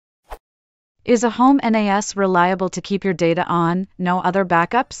Is a home NAS reliable to keep your data on, no other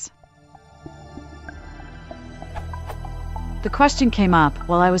backups? The question came up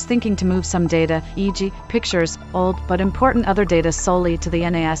while I was thinking to move some data, e.g., pictures, old but important other data solely to the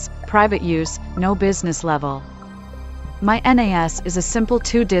NAS, private use, no business level. My NAS is a simple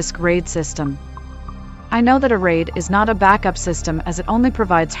 2-disk RAID system. I know that a RAID is not a backup system as it only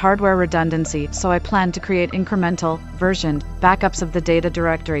provides hardware redundancy, so I plan to create incremental, versioned backups of the data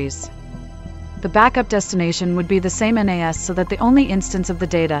directories. The backup destination would be the same NAS so that the only instance of the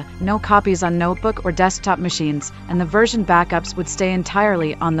data, no copies on notebook or desktop machines, and the version backups would stay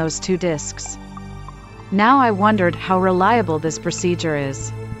entirely on those 2 disks. Now I wondered how reliable this procedure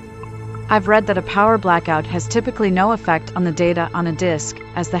is. I've read that a power blackout has typically no effect on the data on a disk,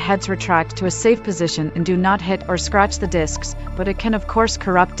 as the heads retract to a safe position and do not hit or scratch the disks, but it can of course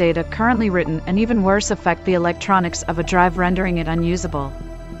corrupt data currently written and even worse affect the electronics of a drive, rendering it unusable.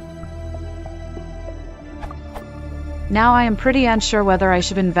 Now I am pretty unsure whether I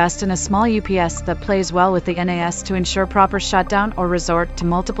should invest in a small UPS that plays well with the NAS to ensure proper shutdown or resort to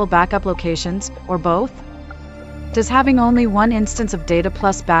multiple backup locations, or both. Does having only one instance of data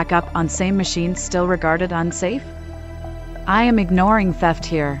plus backup on same machine still regarded unsafe? I am ignoring theft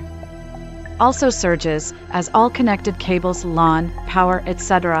here. Also surges, as all connected cables, LAN, power,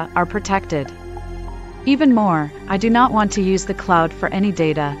 etc. are protected. Even more, I do not want to use the cloud for any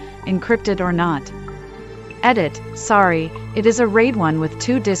data, encrypted or not. Edit, sorry, it is a RAID one with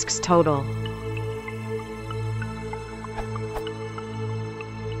 2 disks total.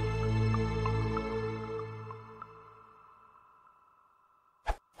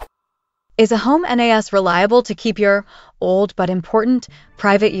 Is a home NAS reliable to keep your old but important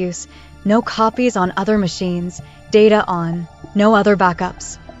private use, no copies on other machines, data on, no other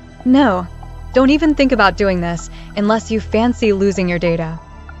backups? No, don't even think about doing this unless you fancy losing your data.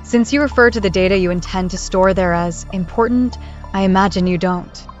 Since you refer to the data you intend to store there as important, I imagine you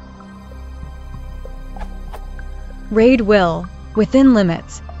don't. RAID will, within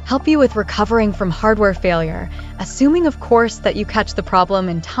limits, help you with recovering from hardware failure, assuming of course that you catch the problem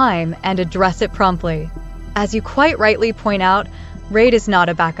in time and address it promptly. As you quite rightly point out, RAID is not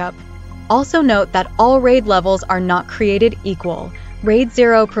a backup. Also note that all RAID levels are not created equal. RAID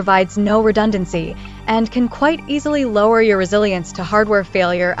 0 provides no redundancy and can quite easily lower your resilience to hardware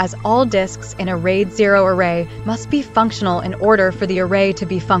failure, as all disks in a RAID 0 array must be functional in order for the array to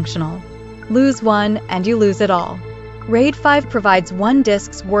be functional. Lose one and you lose it all. RAID 5 provides 1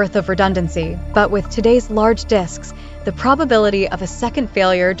 disk's worth of redundancy, but with today's large disks, the probability of a second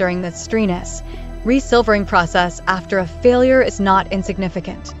failure during the STRENAS resilvering process after a failure is not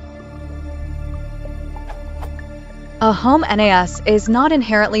insignificant. A home NAS is not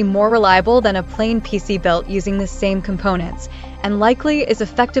inherently more reliable than a plain PC built using the same components, and likely is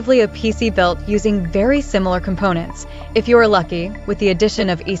effectively a PC built using very similar components, if you are lucky, with the addition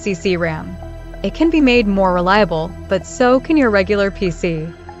of ECC RAM. It can be made more reliable, but so can your regular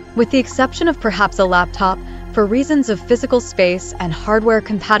PC. With the exception of perhaps a laptop, for reasons of physical space and hardware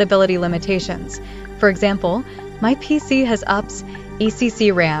compatibility limitations. For example, my PC has UPS,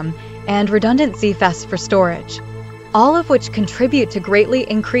 ECC RAM, and redundant CFS for storage, all of which contribute to greatly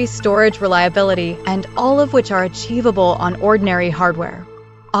increased storage reliability and all of which are achievable on ordinary hardware.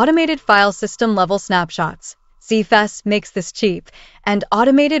 Automated file system level snapshots, CFS, makes this cheap, and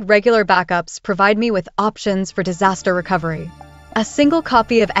automated regular backups provide me with options for disaster recovery. A single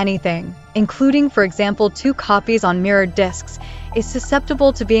copy of anything, including for example 2 copies on mirrored disks, is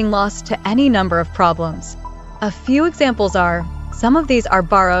susceptible to being lost to any number of problems. A few examples are, some of these are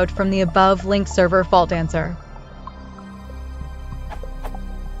borrowed from the above link server fault answer.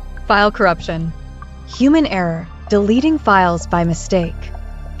 File corruption. Human error, deleting files by mistake.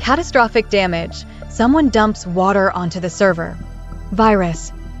 Catastrophic damage, someone dumps water onto the server.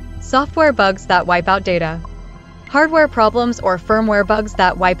 Virus, software bugs that wipe out data. Hardware problems or firmware bugs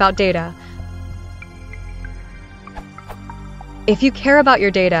that wipe out data. If you care about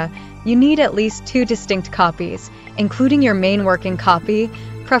your data, you need at least 2 distinct copies, including your main working copy,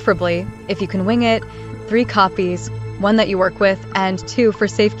 preferably, if you can wing it, 3 copies, 1 that you work with, and 2 for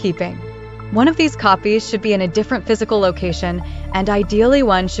safekeeping. One of these copies should be in a different physical location, and ideally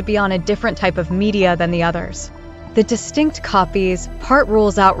one should be on a different type of media than the others. The distinct copies part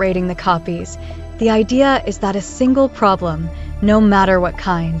rules out rating the copies. The idea is that a single problem, no matter what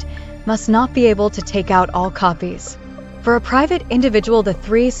kind, must not be able to take out all copies. For a private individual, the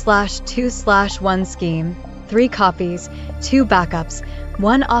 3/2/1 scheme, 3 copies, 2 backups,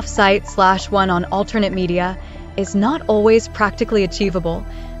 1 off-site/1 on alternate media, is not always practically achievable,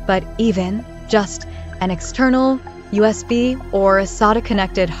 but even just an external USB or a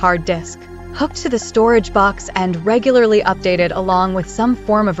SATA-connected hard disk. Hooked to the storage box and regularly updated along with some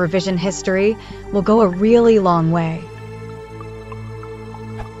form of revision history will go a really long way.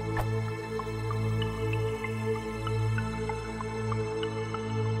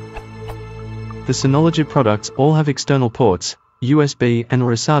 The Synology products all have external ports, USB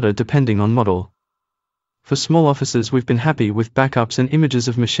and/or SATA depending on model. For small offices we've been happy with backups and images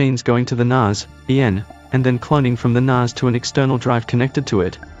of machines going to the NAS, and then cloning from the NAS to an external drive connected to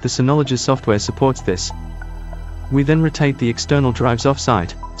it. The Synology software supports this. We then rotate the external drives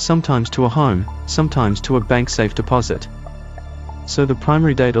off-site, sometimes to a home, sometimes to a bank safe deposit. So the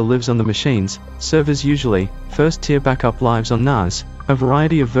primary data lives on the machines, servers usually, first-tier backup lives on NAS, a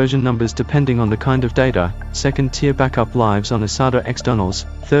variety of version numbers depending on the kind of data, second-tier backup lives on SATA externals,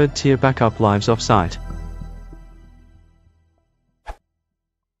 third-tier backup lives off-site.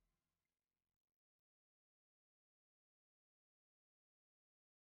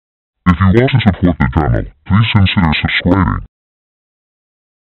 If you want to support the channel, please consider subscribing.